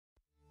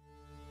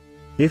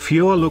If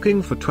you're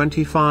looking for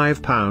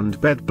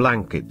 £25 bed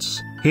blankets,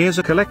 here's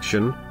a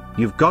collection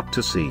you've got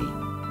to see.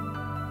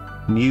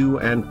 New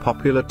and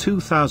popular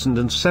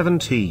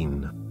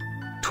 2017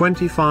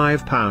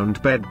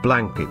 £25 bed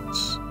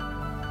blankets.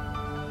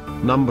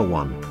 Number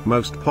 1,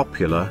 most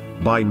popular,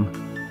 by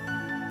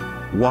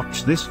M.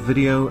 Watch this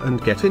video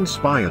and get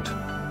inspired.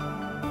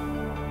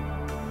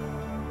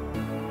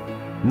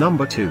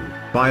 Number 2,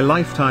 by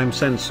Lifetime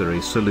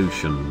Sensory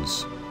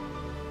Solutions.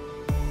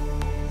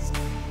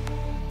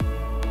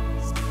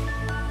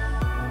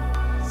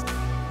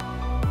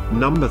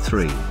 Number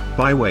 3,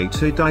 by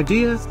Weighted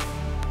Idea.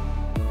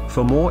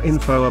 For more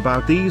info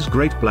about these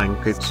great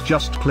blankets,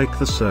 just click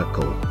the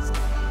circle.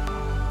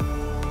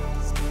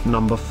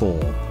 Number 4,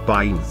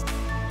 by M.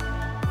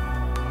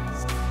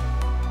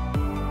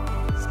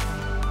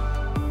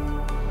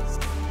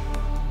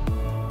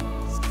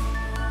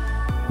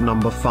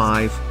 Number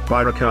 5,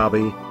 by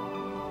Rocabi.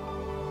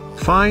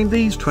 Find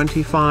these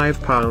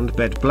 £25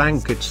 bed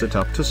blankets at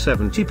up to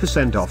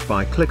 70% off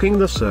by clicking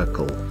the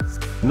circle.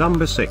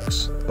 Number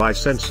 6, by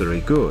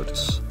Sensory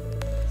Goods.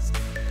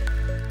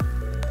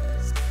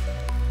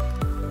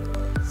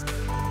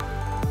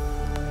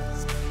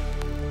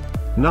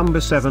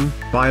 Number 7,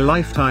 by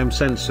Lifetime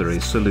Sensory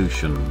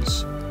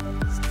Solutions.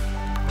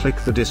 Click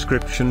the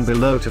description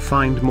below to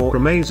find more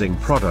amazing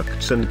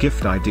products and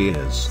gift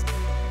ideas.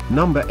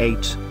 Number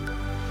 8.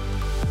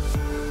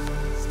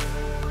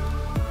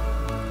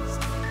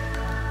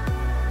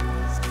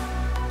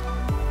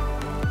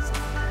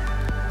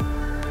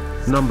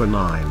 Number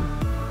 9.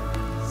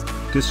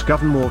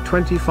 Discover more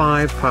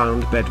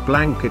 £25 bed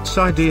blankets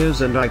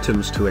ideas and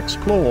items to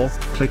explore,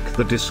 click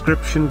the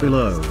description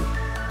below.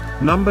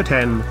 Number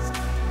 10.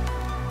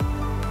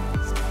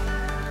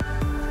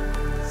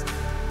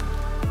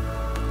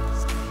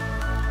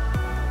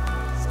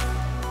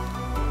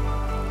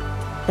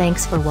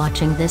 Thanks for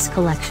watching this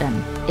collection.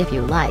 If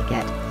you like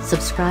it,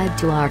 subscribe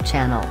to our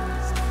channel.